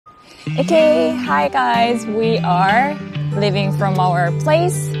Okay, hi guys, we are leaving from our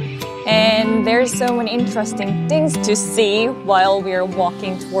place and there's so many interesting things to see while we're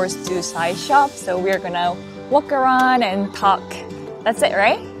walking towards the side shop. So we're gonna walk around and talk. That's it,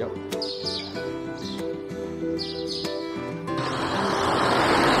 right? Yep.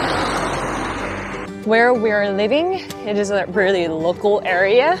 Where we're living, it is a really local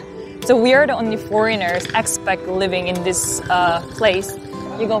area. So we are the only foreigners expect living in this place.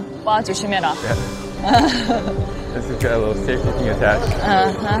 이거 봐 조심해라. This has got a little safety thing attached.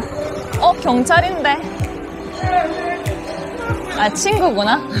 경찰인데. 아,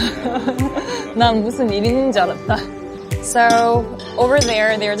 친구구나. 난 무슨 일 있는 줄 알았다. So over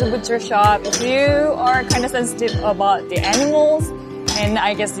there, there's a butcher shop. If you are kind of sensitive about the animals, and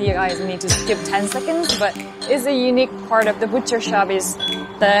I guess you guys need to skip 10 seconds, but it's a unique part of the butcher shop is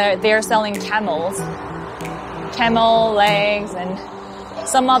that they're selling camels. Camel legs, and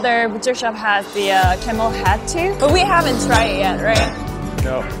some other butcher shop has the camel head too. But we haven't tried it yet, right?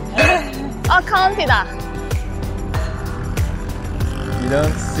 No. 카운티다. You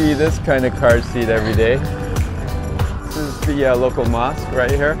don't see this kind of car seat every day. This is the local mosque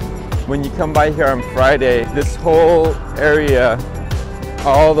right here. When you come by here on Friday, this whole area,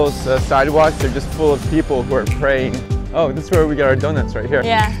 all those sidewalks are just full of people who are praying. Oh, this is where we get our donuts right here.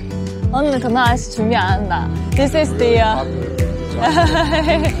 Yeah. 오늘 도넛 준비 안 한다. This is the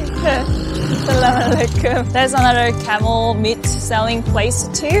There's another camel meat selling place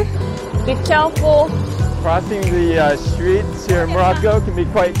too. Be careful. Crossing the streets here in Morocco can be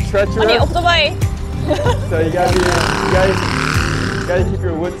quite treacherous. 아니, 오토바이. So you gotta keep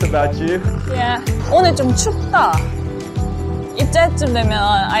your wits about you. Yeah. 오늘 좀 춥다. 이때쯤 되면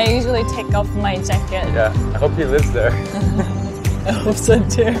I usually take off my jacket. Yeah, I hope he lives there. I hope so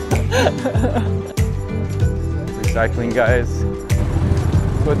too. Recycling guys.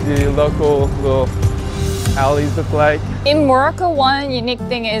 What the local little alleys look like. In Morocco, one unique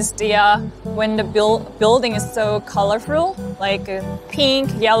thing is the when the building is so colorful, like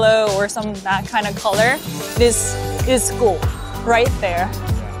pink, yellow, or some that kind of color. This is school right there.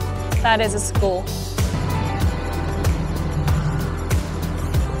 That is a school.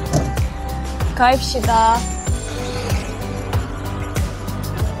 가입시다.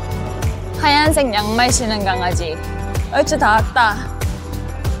 하얀색 양말 신은 강아지. 얼추 다 왔다.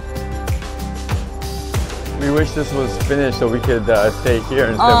 We wish this was finished so we could stay here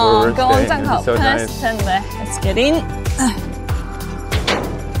instead of where we're staying. It'd be so nice. 텐데. Let's get in.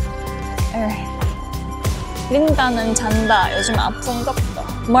 린다는 잔다. 요즘 아픈가 보다.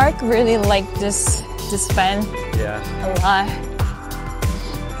 Mark really liked this fan Yeah. a lot.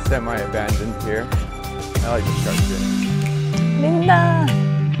 Semi-abandoned here. I like the structure. 린다.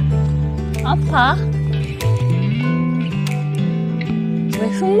 아파? 왜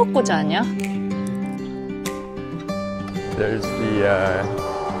흙 먹고 자냐? There's the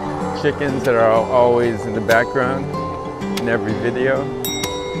chickens that are always in the background in every video.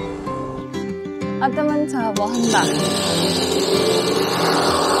 아따만차 뭐 한다.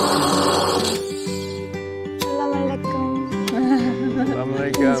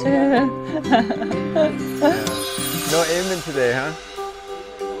 No aiming today, huh?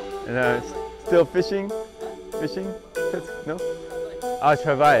 And still fishing? Fishing? No? Ah,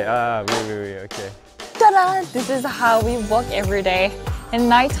 travail. Ah, oui, okay. Ta-da! This is how we walk every day. And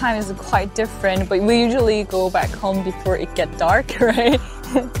nighttime is quite different, but we usually go back home before it gets dark, right?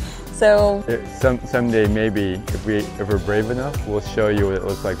 So someday maybe if we're brave enough, we'll show you what it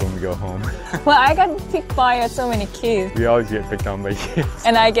looks like when we go home. well, I got picked by so many kids. We always get picked on by kids.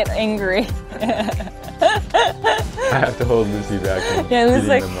 And I get angry. I have to hold Lucy back and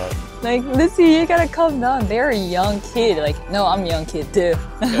beating them up. Like, Lucy, you gotta calm down. They're a young kid. Like, no, I'm a young kid too.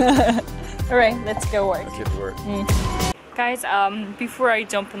 All right, let's go work. Let's get to work. Guys, before I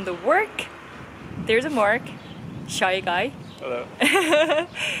jump on the work, there's a Mark, shy guy. Hello.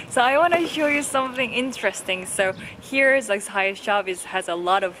 So I want to show you something interesting. So here's like Side Shop has a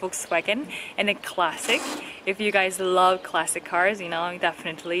lot of Volkswagen and a classic. If you guys love classic cars, you know,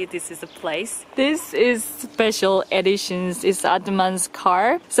 definitely this is a place. This is special editions. It's Adman's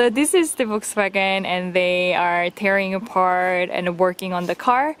car. So this is the Volkswagen and they are tearing apart and working on the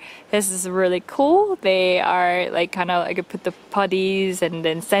car. This is really cool. They are like kind of like put the putties and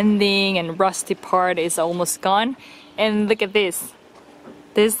then sanding and rusty part is almost gone. And look at this.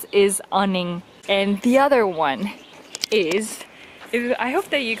 This is awning. And the other one is, I hope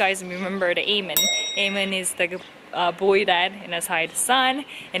that you guys remember the Eamon. Eamon is the boy dad in a side son,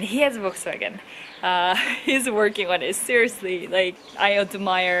 and he has Volkswagen. He's working on it seriously. Like, I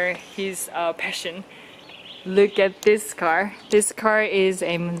admire his passion. look at this car. This car is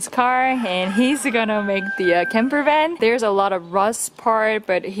Eamon's car and he's gonna make the camper van. There's a lot of rust part,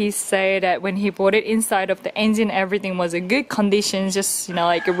 but he said that when he bought it, inside of the engine everything was in good condition, just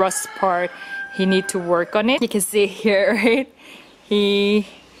like a rust part, he need to work on it. You can see here, right? He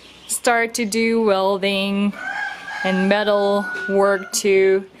started to do welding and metal work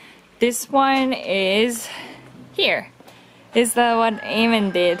too. This one is here. Is that what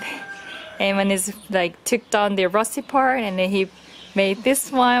Eamon did? Eamon is like took down the rusty part and then he made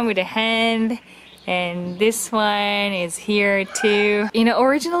this one with a hand, and this one is here too. You know,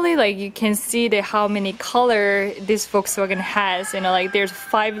 originally like you can see the how many color this Volkswagen has. You know, like there's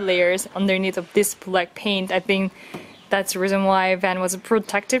 5 layers underneath of this black paint. I think that's the reason why van was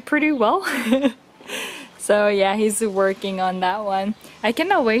protected pretty well. So yeah, he's working on that one. I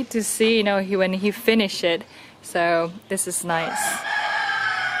cannot wait to see, you know, when he finish it. So this is nice.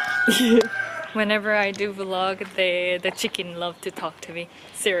 Whenever I do vlog, the chicken love to talk to me.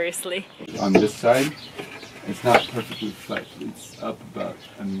 Seriously. On this side, it's not perfectly flat. It's up about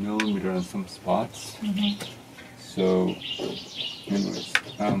 1 millimeter on some spots. So, anyways,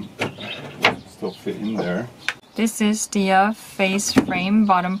 still fit in there. This is the face frame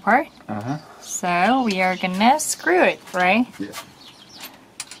bottom part. So we are gonna screw it, right? Yeah.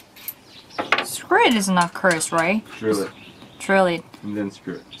 Screw it is not curse, right? Drill it. Drill it. And then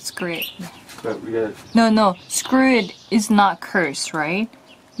screw it. Screw it. But we gotta... No, screw it is not curse, right?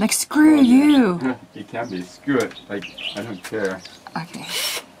 Like screw you. It can be. Screw it. Like, I don't care. Okay.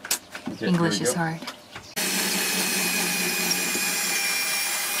 English is hard.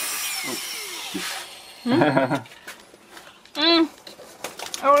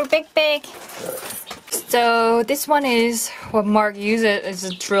 Oh, big. So this one is what Mark uses as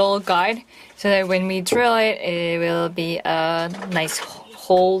a drill guide, so that when we drill it, it will be a nice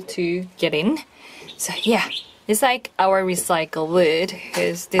hole to get in. So yeah, it's like our recycled wood,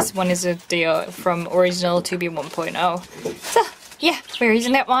 because this one is from original 2B 1.0. So yeah, we're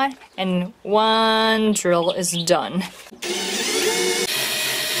using that one, and one drill is done.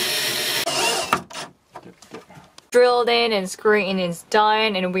 Drilled in and screwing in is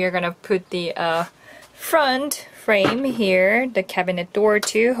done, and we are gonna put the front frame here, the cabinet door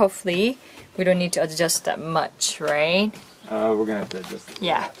too. Hopefully we don't need to adjust that much, right? We're gonna have to adjust it.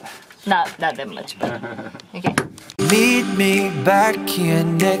 Yeah, not that much, but okay. Meet me back here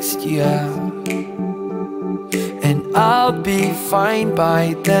next year, and I'll be fine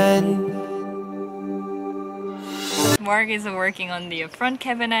by then. Mark is working on the front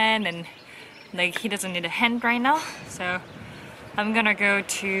cabinet, and like he doesn't need a hand right now, so I'm gonna go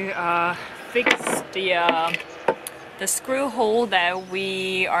to fix the screw hole that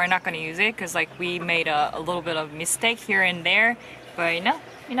we are not gonna use it, because like we made a little bit of mistake here and there, but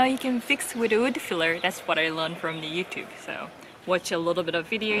you know you can fix with a wood filler. That's what I learned from the YouTube. So watch a little bit of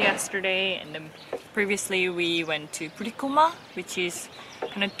video yesterday, and then previously we went to Brikoma, which is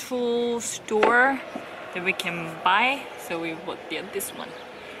kind of tool store that we can buy, so we bought this one.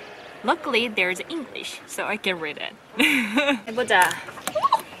 Luckily there's English, so I can read it. 해보자.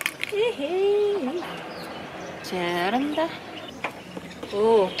 잘한다.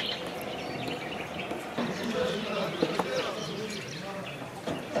 오.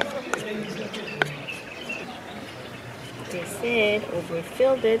 That's it.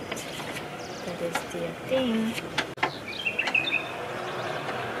 Overfilled it. That is the thing.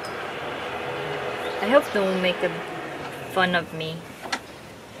 I hope they won't make fun of me.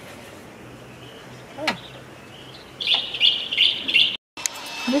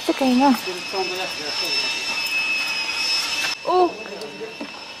 Dito kayo nga. Oh!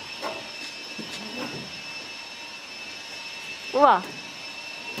 우와!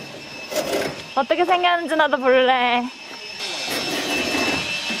 어떻게 생겼는지 나도 볼래.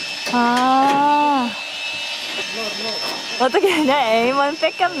 아. 어떻게 내 에임은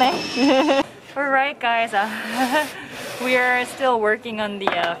뺏겼네. Alright guys, we are still working on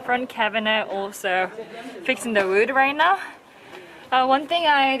the front cabinet, also fixing the wood right now. One thing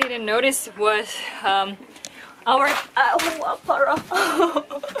I didn't notice was one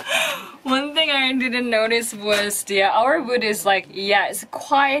thing I didn't notice was our wood is like, yeah, it's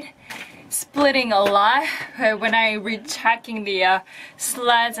quite splitting a lot. When I rechecking the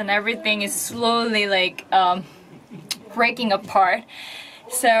slats and everything is slowly like breaking apart.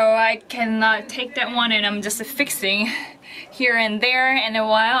 So I cannot take that one, and I'm just fixing here and there. And then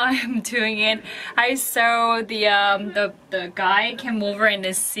while I'm doing it, I saw the guy came over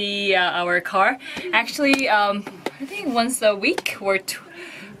and see our car. Actually, I think once a week or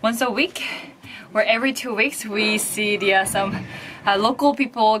once a week or every 2 weeks we see some local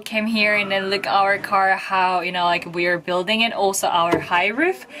people came here and then look our car, how like we're building it, also our high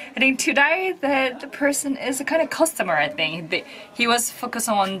roof. I think today the person is a kind of customer. I think he was focused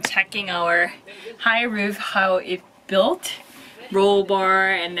on checking our high roof, how it built, roll bar,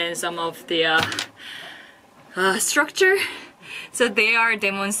 and then some of the structure. So they are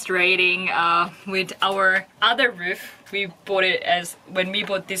demonstrating with our other roof. We bought it as, when we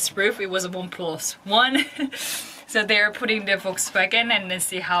bought this roof, it was a 1+1. So they're putting the Volkswagen and then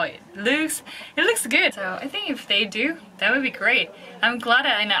see how it looks. It looks good. So I think if they do, that would be great. I'm glad,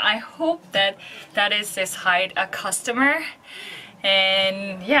 and I hope that is this height a customer.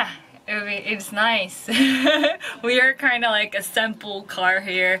 And yeah, it's nice. We are kind of like a sample car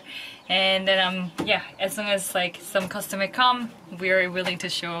here. And then yeah, as long as like some customer come, we are willing to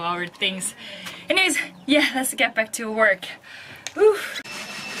show our things. Anyways, yeah, let's get back to work. Whew.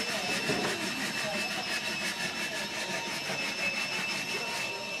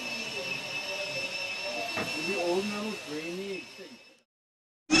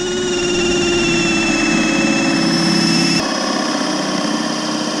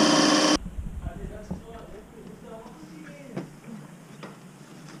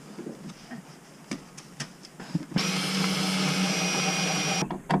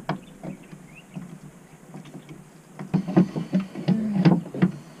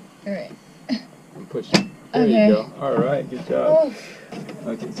 Push. There you go. All right, good job.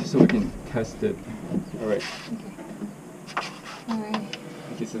 Okay, just so we can test it. All right. All right.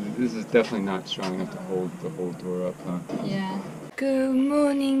 Okay, so this is definitely not strong enough to hold the whole door up, huh? Yeah. Good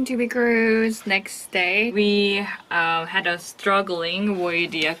morning, to be girls. Next day, we had a struggling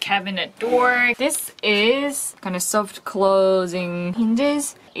with the cabinet door. This is kind of soft closing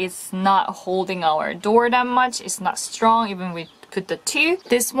hinges. It's not holding our door that much. It's not strong, even with put the two.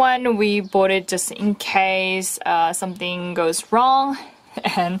 This one we bought it just in case something goes wrong,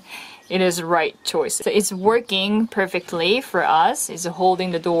 and it is the right choice. So it's working perfectly for us. It's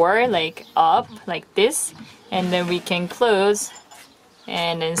holding the door like up like this, and then we can close,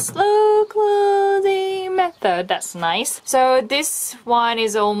 and then slow closing method. That's nice. So this one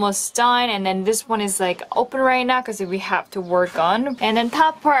is almost done, and then this one is like open right now because we have to work on. And then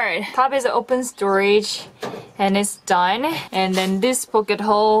top is open storage, and it's done. And then this pocket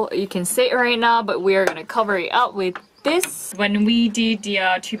hole, you can see it right now, but we are gonna cover it up with this. When we did the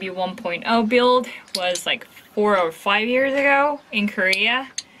 2B 1.0 build, was like 4 or 5 years ago in Korea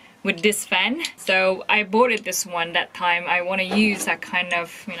with this fan. So I bought it this one that time. I want to use that kind of,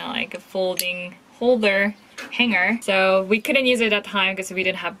 like a folding holder hanger. So we couldn't use it that time because we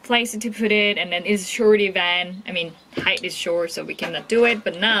didn't have place to put it, and then it's shorty van. I mean, height is short, so we cannot do it,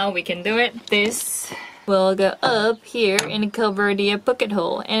 but now we can do it. This will go up here and cover the pocket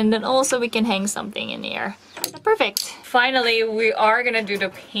hole, and then also we can hang something in here. Perfect. Finally, we are gonna do the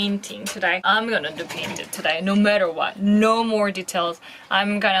painting today. I'm gonna do paint it today, no matter what. No more details.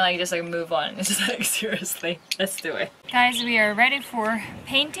 I'm gonna just move on. It's just like, seriously, let's do it. Guys, we are ready for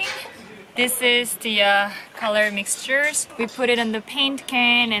painting. This is the color mixtures. We put it in the paint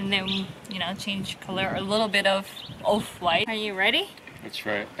can and then, change color a little bit of off-white. Are you ready? That's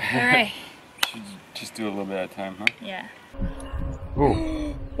right. Alright. Should just do a little bit at a time, huh? Yeah. Oh.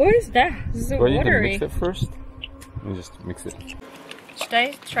 What is that? This is so watery. You can mix it first. Let me just mix it. Should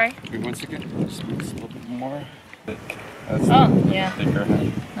I try? Wait 1 second. Just mix a little bit more. That's yeah. Thicker.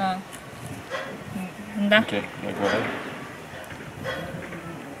 Oh. Okay, yeah, go ahead.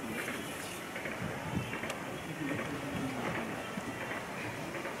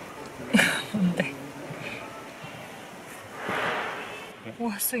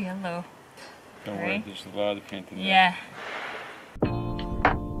 Wow, so yellow. Don't worry, there's a lot of paint in there. Yeah.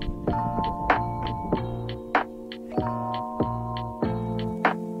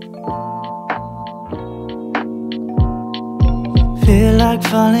 Feel like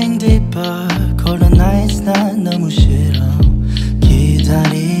falling deeper. Cold nights 난 너무 싫어.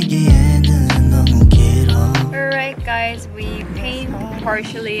 기다리기에는 너무 길어. Alright guys, we paint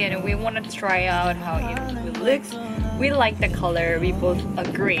partially and we want to try out how it looks. We like the color, we both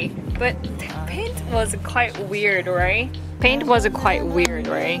agree. But the paint was quite weird, right? Paint was quite weird,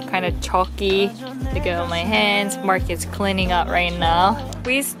 right? Kind of chalky. Look at my hands. Mark is cleaning up right now.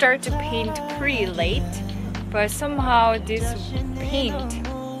 We start to paint pretty late, but somehow this paint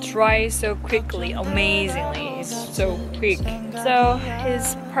dries so quickly, amazingly. It's so quick. So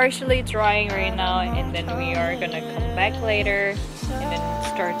it's partially drying right now, and then we are gonna come back later and then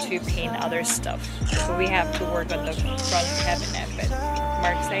start to paint other stuff. So we have to work on the front cabinet, but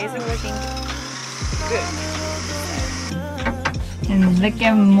Mark says it's working good. And look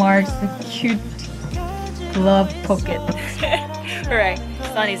at Mark's cute glove pocket. Alright,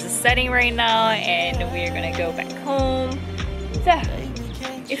 sun is setting right now and we're gonna go back home. So,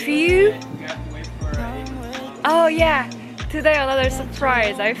 if you... Oh yeah, today another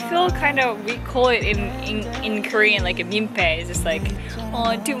surprise. I feel kind of, we call it in Korean like a minpe. It's just like,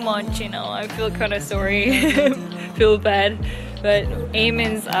 oh, too much, you know. I feel kind of sorry, feel bad. But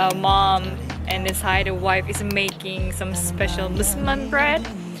Eamon's mom and his the wife is making some special Musman bread.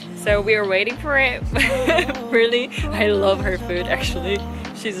 So we are waiting for it. Really, I love her food actually.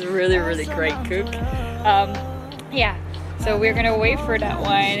 She's really great cook. Yeah, so we're gonna wait for that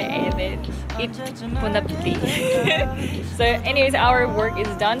one and then eat bon appetit. So anyways, our work is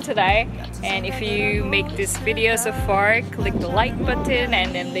done today. And if you make this video so far, click the like button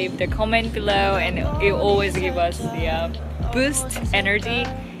and then leave the comment below, and it always give us the boost energy.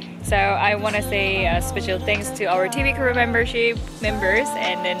 So I want to say special thanks to our TV crew membership members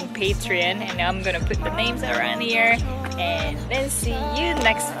and then Patreon, and I'm gonna put the names around here and then see you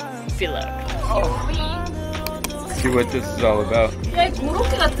next vlog. See what this is all about. 야,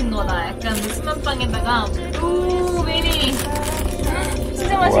 고로케 같은 거다. 약간 무스만빵에다가 블루베리.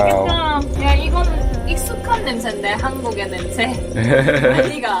 진짜 맛있겠다. 야, 이건 익숙한 냄새인데, 한국의 냄새.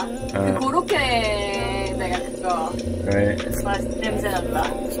 아니가 그 고로케 내가 그거 냄새 난다.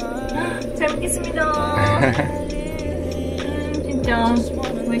 잘 먹겠습니다. 진짜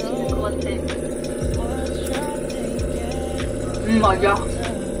맛있을 것 같아. 맞아.